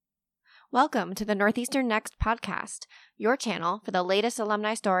Welcome to the Northeastern Next podcast, your channel for the latest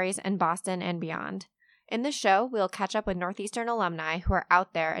alumni stories in Boston and beyond. In this show, we'll catch up with Northeastern alumni who are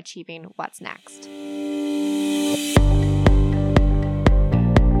out there achieving what's next.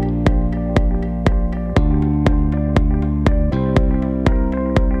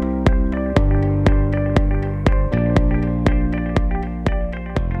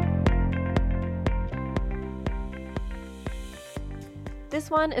 This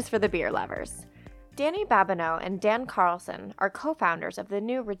one is for the beer lovers. Danny Babineau and Dan Carlson are co-founders of the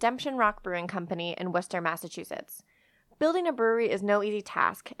new Redemption Rock Brewing Company in Worcester, Massachusetts. Building a brewery is no easy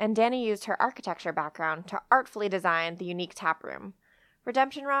task, and Danny used her architecture background to artfully design the unique tap room.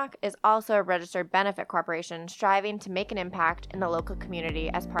 Redemption Rock is also a registered benefit corporation striving to make an impact in the local community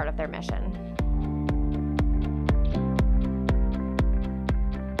as part of their mission.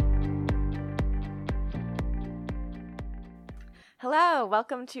 Hello,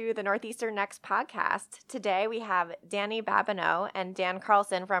 welcome to the Northeastern Next podcast. Today we have Danny Babineau and Dan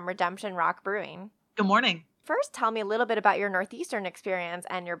Carlson from Redemption Rock Brewing. Good morning. First, tell me a little bit about your Northeastern experience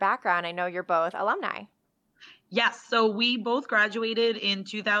and your background. I know you're both alumni. Yes, so we both graduated in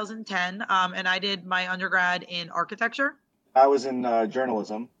 2010, and I did my undergrad in architecture. I was in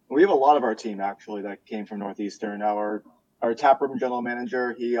journalism. We have a lot of our team, actually, that came from Northeastern. Our taproom general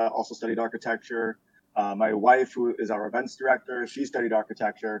manager, he also studied architecture. My wife, who is our events director, she studied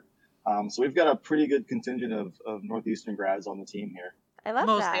architecture. So we've got a pretty good contingent of Northeastern grads on the team here. I love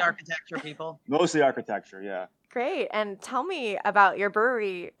Mostly that. architecture people. Mostly architecture, yeah. Great. And tell me about your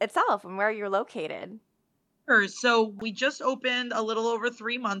brewery itself and where you're located. Sure. So we just opened a little over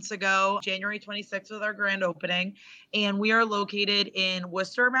 3 months ago, January 26th was our grand opening, and we are located in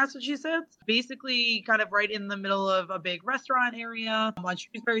Worcester, Massachusetts, basically kind of right in the middle of a big restaurant area on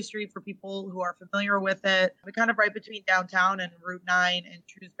Shrewsbury Street for people who are familiar with it. We're kind of right between downtown and Route 9 and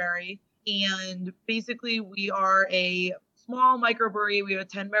Shrewsbury. And basically we are a small microbrewery. We have a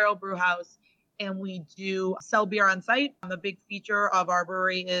 10-barrel brew house. And we do sell beer on site. The big feature of our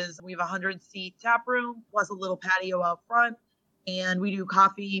brewery is we have a 100-seat tap room, plus a little patio out front. And we do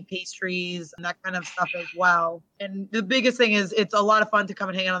coffee, pastries, and that kind of stuff as well. And the biggest thing is it's a lot of fun to come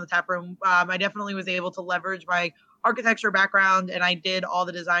and hang out in the tap room. I definitely was able to leverage my architecture background, and I did all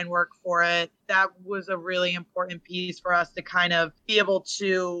the design work for it. That was a really important piece for us to kind of be able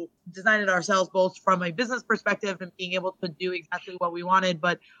to design it ourselves, both from a business perspective and being able to do exactly what we wanted,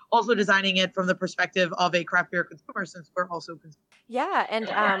 but also designing it from the perspective of a craft beer consumer, since we're also consumers. Yeah. And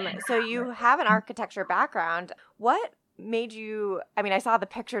so you have an architecture background. What made you, I saw the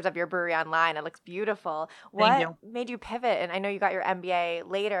pictures of your brewery online. It looks beautiful. What made you pivot? And I know you got your MBA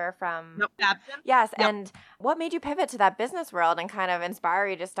later from... Babson. Yes. Yep. And what made you pivot to that business world and kind of inspire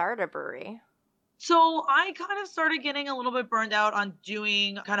you to start a brewery? So I kind of started getting a little bit burned out on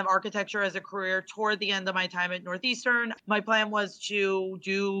doing kind of architecture as a career toward the end of my time at Northeastern. My plan was to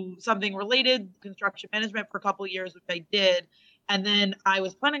do something related, construction management, for a couple of years, which I did. And then I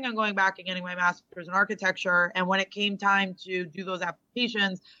was planning on going back and getting my master's in architecture. And when it came time to do those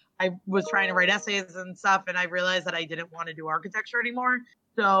applications, I was trying to write essays and stuff. And I realized that I didn't want to do architecture anymore.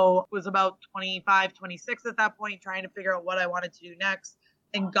 So it was about 25, 26 at that point, trying to figure out what I wanted to do next,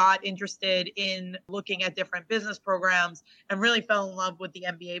 and got interested in looking at different business programs and really fell in love with the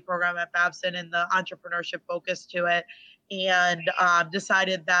MBA program at Babson and the entrepreneurship focus to it. And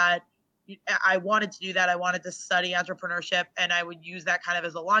decided that I wanted to do that. I wanted to study entrepreneurship, and I would use that kind of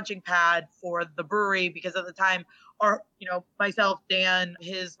as a launching pad for the brewery, because at the time, myself, Dan,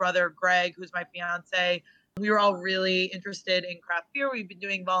 his brother, Greg, who's my fiance, we were all really interested in craft beer. We've been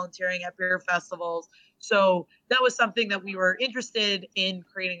doing volunteering at beer festivals. So that was something that we were interested in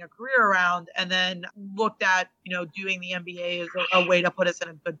creating a career around, and then looked at, doing the MBA as a way to put us in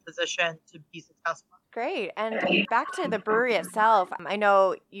a good position to be successful. Great. And back to the brewery itself, I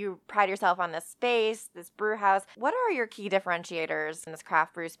know you pride yourself on this space, this brew house. What are your key differentiators in this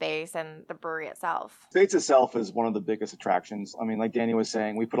craft brew space and the brewery itself? Space itself is one of the biggest attractions. Like Danny was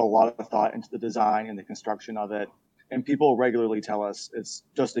saying, we put a lot of thought into the design and the construction of it. And people regularly tell us it's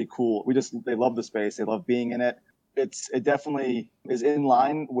just they love the space. They love being in it. It definitely is in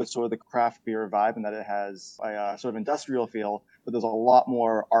line with sort of the craft beer vibe, in that it has a sort of industrial feel, but there's a lot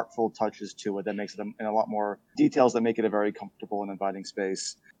more artful touches to it that makes it, and a lot more details that make it a very comfortable and inviting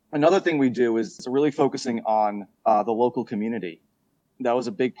space. Another thing we do is really focusing on the local community. That was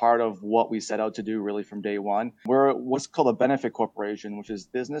a big part of what we set out to do really from day one. We're what's called a benefit corporation, which is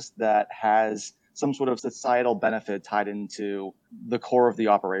business that has some sort of societal benefit tied into the core of the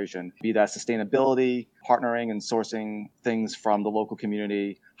operation, be that sustainability, partnering and sourcing things from the local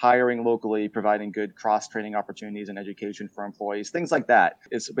community, hiring locally, providing good cross-training opportunities and education for employees, things like that.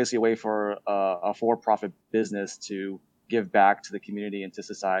 It's basically a way for a for-profit business to give back to the community and to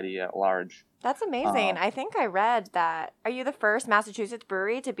society at large. That's amazing. I think I read that. Are you the first Massachusetts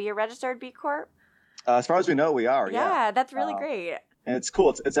brewery to be a registered B Corp? As far as we know, we are. Yeah, that's really great. And it's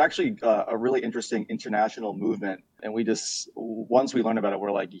cool. It's actually a really interesting international movement. And we just, once we learned about it,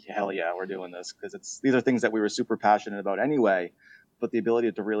 we're like, hell yeah, we're doing this. Because these are things that we were super passionate about anyway. But the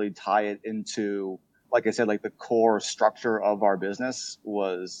ability to really tie it into, like I said, like the core structure of our business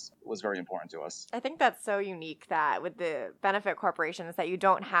was very important to us. I think that's so unique that with the benefit corporations that you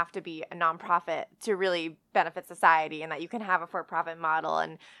don't have to be a nonprofit to really benefit society, and that you can have a for-profit model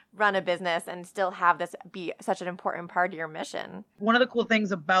and run a business and still have this be such an important part of your mission. One of the cool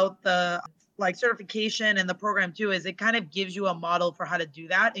things about the certification and the program too is it kind of gives you a model for how to do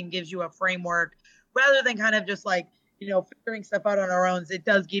that and gives you a framework rather than kind of just figuring stuff out on our own. It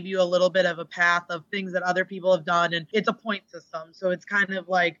does give you a little bit of a path of things that other people have done, and it's a point system. So it's kind of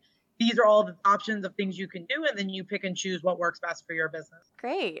like, these are all the options of things you can do, and then you pick and choose what works best for your business.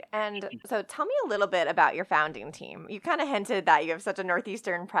 Great. And so tell me a little bit about your founding team. You kind of hinted that you have such a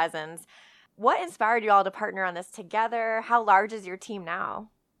Northeastern presence. What inspired you all to partner on this together? How large is your team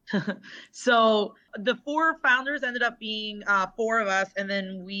now? So the 4 founders ended up being 4 of us, and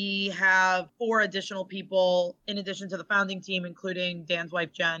then we have 4 additional people in addition to the founding team, including Dan's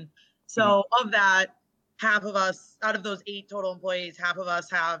wife, Jen. So of that, half of us, out of those 8 total employees, half of us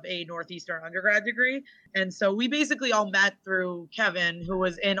have a Northeastern undergrad degree. And so we basically all met through Kevin, who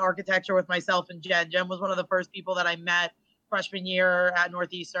was in architecture with myself and Jen. Jen was one of the first people that I met freshman year at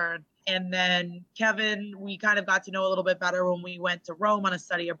Northeastern. And then Kevin, we kind of got to know a little bit better when we went to Rome on a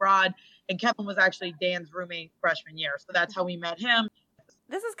study abroad. And Kevin was actually Dan's roommate freshman year. So that's how we met him.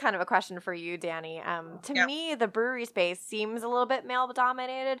 This is kind of a question for you, Danny. To me, the brewery space seems a little bit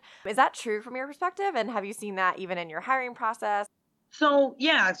male-dominated. Is that true from your perspective? And have you seen that even in your hiring process? So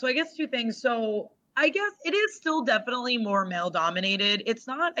I guess 2 things. So I guess it is still definitely more male-dominated. It's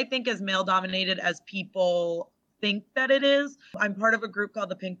not, I think, as male-dominated as people think that it is. I'm part of a group called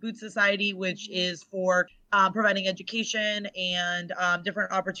the Pink Boot Society, which is for providing education and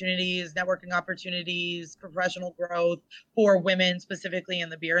different opportunities, networking opportunities, professional growth for women, specifically in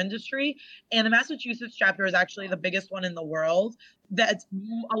the beer industry. And the Massachusetts chapter is actually the biggest one in the world. That's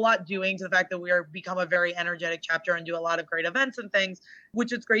a lot doing to the fact that we are become a very energetic chapter and do a lot of great events and things,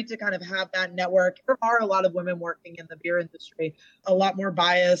 which is great to kind of have that network. There are a lot of women working in the beer industry, a lot more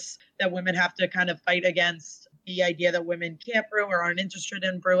bias that women have to kind of fight against, the idea that women can't brew or aren't interested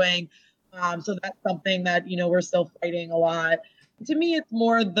in brewing. So that's something that, we're still fighting a lot. To me, it's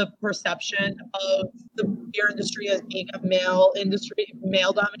more the perception of the beer industry as being a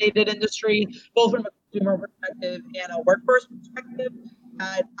male-dominated industry, both from a consumer perspective and a workforce perspective.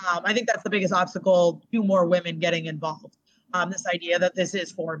 I think that's the biggest obstacle to more women getting involved. This idea that this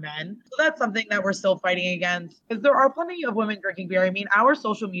is for men. So that's something that we're still fighting against, because there are plenty of women drinking beer. I mean, our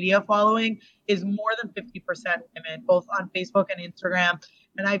social media following is more than 50% women, both on Facebook and Instagram.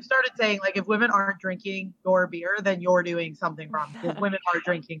 And I've started saying, if women aren't drinking your beer, then you're doing something wrong, because women are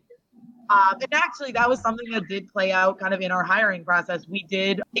drinking beer. And actually, that was something that did play out kind of in our hiring process. We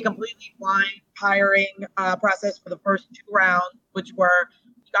did a completely blind hiring process for the first 2 rounds, which were,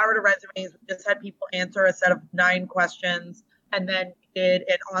 got rid of resumes. We just had people answer a set of 9 questions, and then we did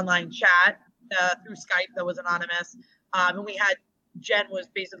an online chat through Skype that was anonymous. And we had, Jen was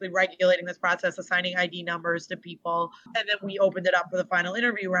basically regulating this process, assigning ID numbers to people. And then we opened it up for the final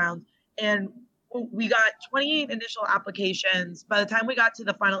interview round. And we got 28 initial applications. By the time we got to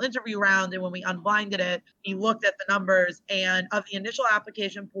the final interview round and when we unblinded it, we looked at the numbers. And of the initial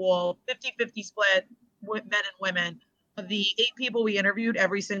application pool, 50-50 split, men and women. Of the 8 people we interviewed,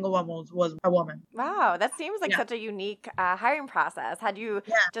 every single one was a woman. Wow, that seems like such a unique hiring process. Had you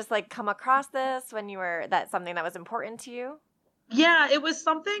just come across this when you were, that's something that was important to you? Yeah, it was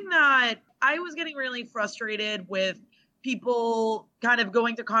something that I was getting really frustrated with, people kind of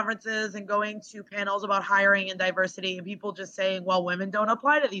going to conferences and going to panels about hiring and diversity, and people just saying, well, women don't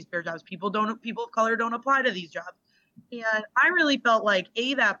apply to these beer jobs. People of color don't apply to these jobs. And I really felt like,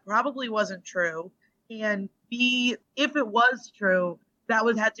 A, that probably wasn't true. And B, if it was true, that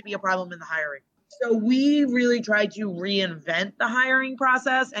had to be a problem in the hiring. So we really tried to reinvent the hiring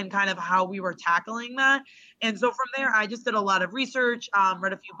process and kind of how we were tackling that. And so from there, I just did a lot of research,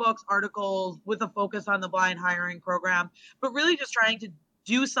 read a few books, articles with a focus on the blind hiring program, but really just trying to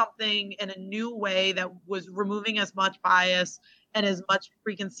do something in a new way that was removing as much bias and as much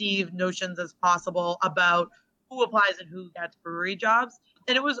preconceived notions as possible about who applies and who gets brewery jobs.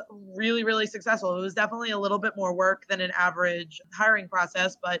 And it was really, really successful. It was definitely a little bit more work than an average hiring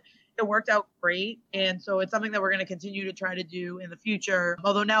process, but it worked out great. And so it's something that we're going to continue to try to do in the future.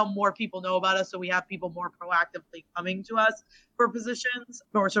 Although now more people know about us, so we have people more proactively coming to us for positions.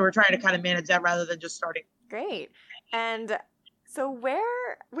 So we're trying to kind of manage that rather than just starting. Great. And so where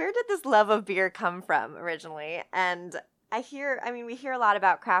did this love of beer come from originally? And we hear a lot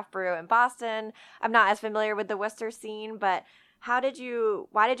about craft brew in Boston. I'm not as familiar with the Worcester scene, but why did you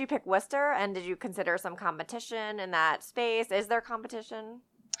pick Worcester? And did you consider some competition in that space? Is there competition?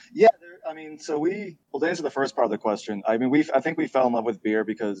 Yeah, to answer the first part of the question, I think we fell in love with beer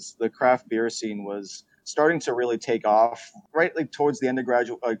because the craft beer scene was starting to really take off, right? Like towards the end of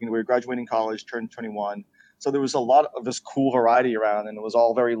we were graduating college, turned 21. So there was a lot of this cool variety around, and it was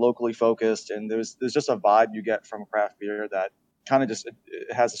all very locally focused. And there's just a vibe you get from craft beer that kind of it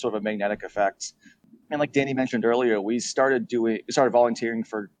has a sort of a magnetic effect. And like Danny mentioned earlier, we started volunteering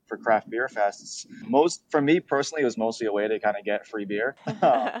for craft beer fests. For me personally, it was mostly a way to kind of get free beer.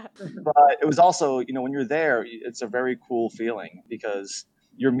 But it was also, when you're there, it's a very cool feeling because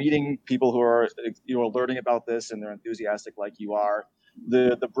you're meeting people who are, learning about this and they're enthusiastic like you are.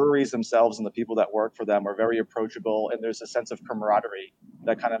 The breweries themselves and the people that work for them are very approachable, and there's a sense of camaraderie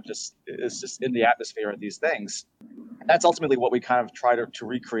that kind of is just in the atmosphere of these things. That's ultimately what we kind of try to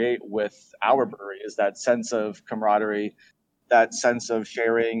recreate with our brewery, is that sense of camaraderie, that sense of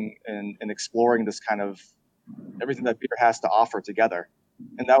sharing and exploring this kind of everything that beer has to offer together.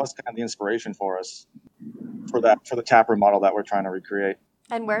 And that was kind of the inspiration for us for the taproom model that we're trying to recreate.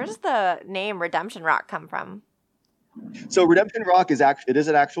 And where does the name Redemption Rock come from? So Redemption Rock is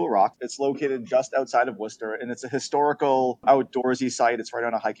an actual rock. It's located just outside of Worcester, and it's a historical outdoorsy site. It's right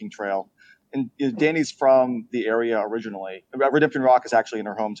on a hiking trail. And Danny's from the area originally. Redemption Rock is actually in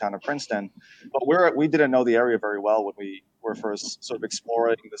her hometown of Princeton, but we didn't know the area very well when we were first sort of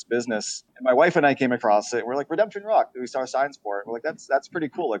exploring this business. And my wife and I came across it, and we're like, Redemption Rock. We saw signs for it. We're like, that's pretty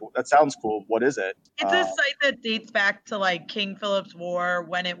cool. Like, that sounds cool. What is it? It's a site that dates back to like King Philip's War,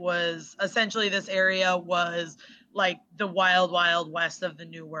 when it was essentially this area was like the wild, wild west of the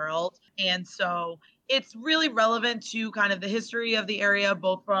New World. And so it's really relevant to kind of the history of the area,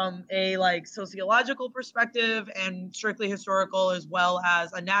 both from a like sociological perspective and strictly historical, as well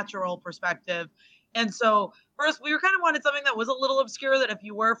as a natural perspective. And so first, we kind of wanted something that was a little obscure, that if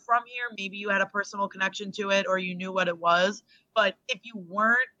you were from here, maybe you had a personal connection to it or you knew what it was. But if you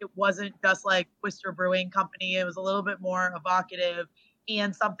weren't, it wasn't just like Worcester Brewing Company. It was a little bit more evocative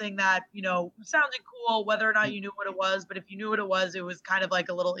and something that, sounded cool, whether or not you knew what it was. But if you knew what it was kind of like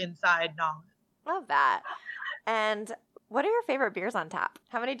a little inside knowledge. Love that. And what are your favorite beers on tap?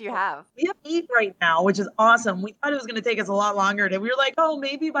 How many do you have? We have 8 right now, which is awesome. We thought it was going to take us a lot longer. We were like,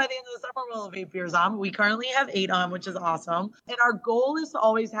 maybe by the end of the summer we'll have 8 beers on. We currently have 8 on, which is awesome. And our goal is to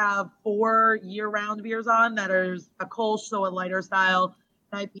always have 4 year-round beers on that are a Kolsch, so a lighter style,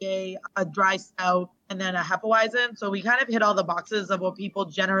 an IPA, a dry stout, and then a Hefeweizen. So we kind of hit all the boxes of what people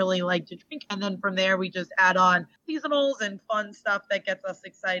generally like to drink. And then from there, we just add on seasonals and fun stuff that gets us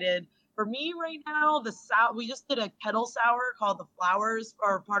excited. For me right now, we just did a kettle sour called the Flowers,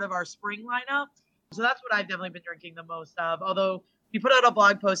 or part of our spring lineup. So that's what I've definitely been drinking the most of. Although we put out a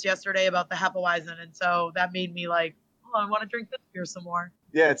blog post yesterday about the Hefeweizen, and so that made me like, I want to drink this beer some more.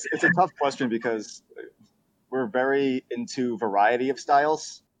 Yeah, it's a tough question because we're very into variety of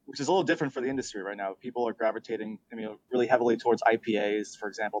styles, which is a little different for the industry right now. People are gravitating, really heavily towards IPAs, for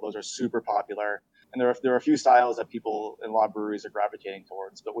example. Those are super popular. And there are a few styles that people in a lot of breweries are gravitating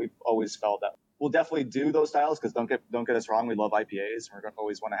towards, but we've always felt that we'll definitely do those styles, because don't get us wrong, we love IPAs, and we're going to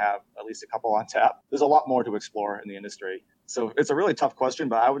always want to have at least a couple on tap. There's a lot more to explore in the industry, so it's a really tough question.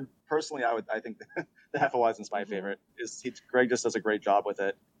 But I think the Hefeweizen's my favorite. Greg just does a great job with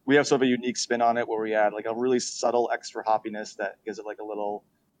it. We have sort of a unique spin on it where we add like a really subtle extra hoppiness that gives it like a little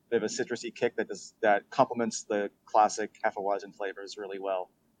bit of a citrusy kick that complements the classic Hefeweizen flavors really well.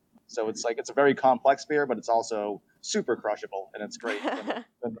 So it's a very complex beer, but it's also super crushable, and it's great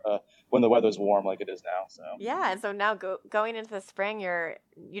when the weather's warm like it is now. So yeah, and so now going into the spring,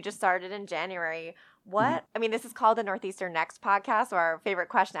 you just started in January. This is called the Northeastern Next podcast, so our favorite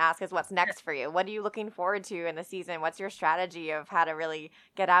question to ask is, what's next for you? What are you looking forward to in the season? What's your strategy of how to really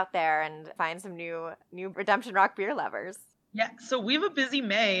get out there and find some new Redemption Rock beer lovers? Yeah, so we have a busy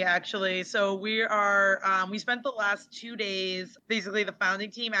May actually. So we spent the last 2 days, basically the founding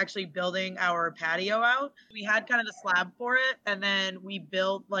team actually building our patio out. We had kind of the slab for it, and then we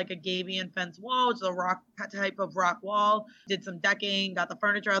built like a gabion fence wall, which is a rock type of rock wall, did some decking, got the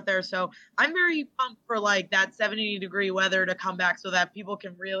furniture out there. So I'm very pumped for like that 70-degree weather to come back so that people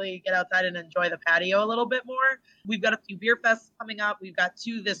can really get outside and enjoy the patio a little bit more. We've got a few beer fests coming up. We've got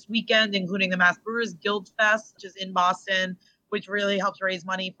 2 this weekend, including the Mass Brewers Guild Fest, which is in Boston, which really helps raise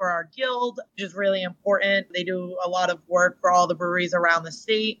money for our guild, which is really important. They do a lot of work for all the breweries around the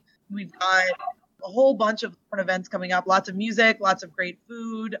state. We've got a whole bunch of different events coming up, lots of music, lots of great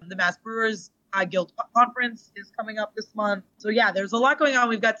food. The Mass Brewers Guild Conference is coming up this month. So yeah, there's a lot going on.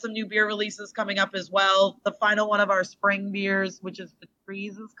 We've got some new beer releases coming up as well. The final one of our spring beers, which is the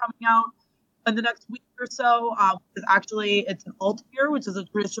Trees, is coming out in the next week or so. It's an alt beer, which is a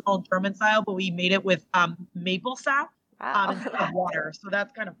traditional German style, but we made it with maple sap. Wow. Instead of water. So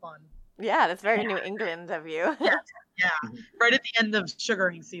that's kind of fun. Yeah, that's very New England of you. Yeah. Right at the end of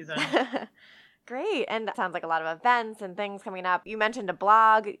sugaring season. Great. And that sounds like a lot of events and things coming up. You mentioned a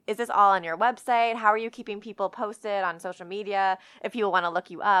blog. Is this all on your website? How are you keeping people posted on social media? If people want to look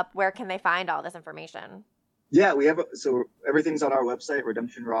you up, where can they find all this information? Yeah, so everything's on our website,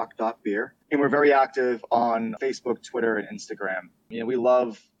 redemptionrock.beer. And we're very active on Facebook, Twitter, and Instagram. We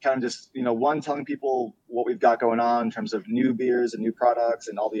love kind of just, one, telling people what we've got going on in terms of new beers and new products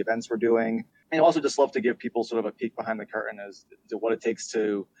and all the events we're doing. And also just love to give people sort of a peek behind the curtain as to what it takes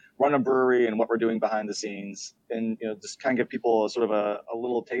to run a brewery and what we're doing behind the scenes. And, just kind of give people a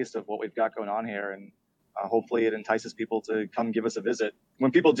little taste of what we've got going on here. And hopefully it entices people to come give us a visit.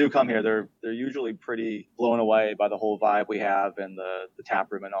 When people do come here, they're usually pretty blown away by the whole vibe we have and the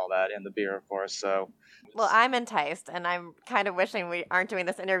tap room and all that, and the beer, of course. So, well, I'm enticed, and I'm kind of wishing we aren't doing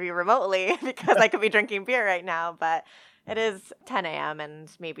this interview remotely because I could be drinking beer right now, but it is 10 a.m. and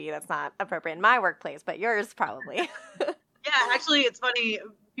maybe that's not appropriate in my workplace, but yours probably. Yeah, actually, it's funny.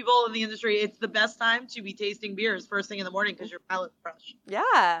 People in the industry, it's the best time to be tasting beers first thing in the morning because your palate's fresh.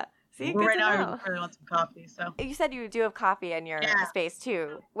 Yeah. See, right now, I really want some coffee. So you said you do have coffee in your space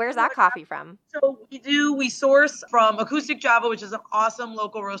too. Where's that coffee from? So we source from Acoustic Java, which is an awesome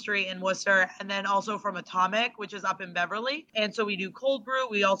local roastery in Worcester, and then also from Atomic, which is up in Beverly. And so we do cold brew.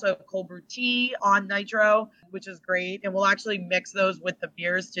 We also have cold brew tea on nitro, which is great. And we'll actually mix those with the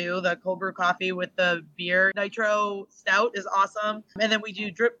beers too. The cold brew coffee with the beer nitro stout is awesome. And then we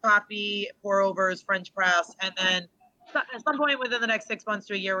do drip coffee, pour overs, French press, and then at some point within the next 6 months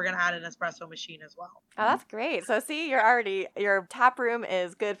to a year, we're going to add an espresso machine as well. Oh, that's great. So see, your tap room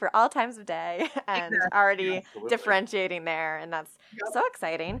is good for all times of day and already differentiating there. And that's so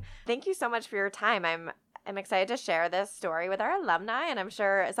exciting. Thank you so much for your time. I'm excited to share this story with our alumni, and I'm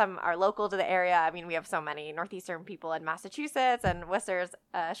sure some are local to the area. I mean, we have so many Northeastern people in Massachusetts, and Worcester's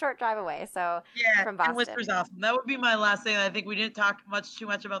a short drive away. So from Boston. And Worcester's awesome. That would be my last thing. I think we didn't talk too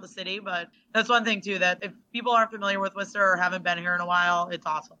much about the city, but that's one thing too, that if people aren't familiar with Worcester or haven't been here in a while, it's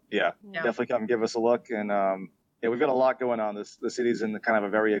awesome. Yeah. Definitely come give us a look. And we've got a lot going on. The city's in kind of a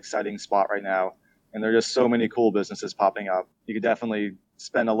very exciting spot right now, and there are just so many cool businesses popping up. You could definitely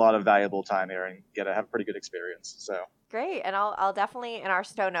spend a lot of valuable time here and have a pretty good experience. So great. And I'll definitely, in our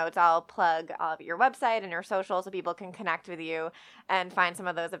show notes, I'll plug all of your website and your socials so people can connect with you and find some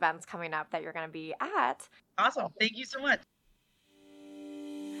of those events coming up that you're going to be at. Awesome. Thank you so much.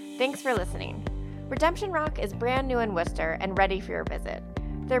 Thanks for listening. Redemption Rock is brand new in Worcester and ready for your visit.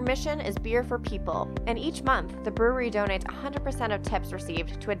 Their mission is beer for people, and each month the brewery donates 100% of tips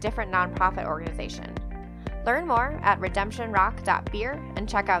received to a different nonprofit organization. Learn more at redemptionrock.beer and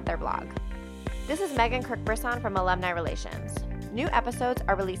check out their blog. This is Megan Kirk-Brisson from Alumni Relations. New episodes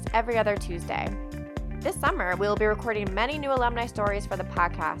are released every other Tuesday. This summer, we will be recording many new alumni stories for the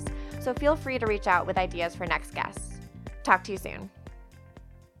podcast, so feel free to reach out with ideas for next guests. Talk to you soon.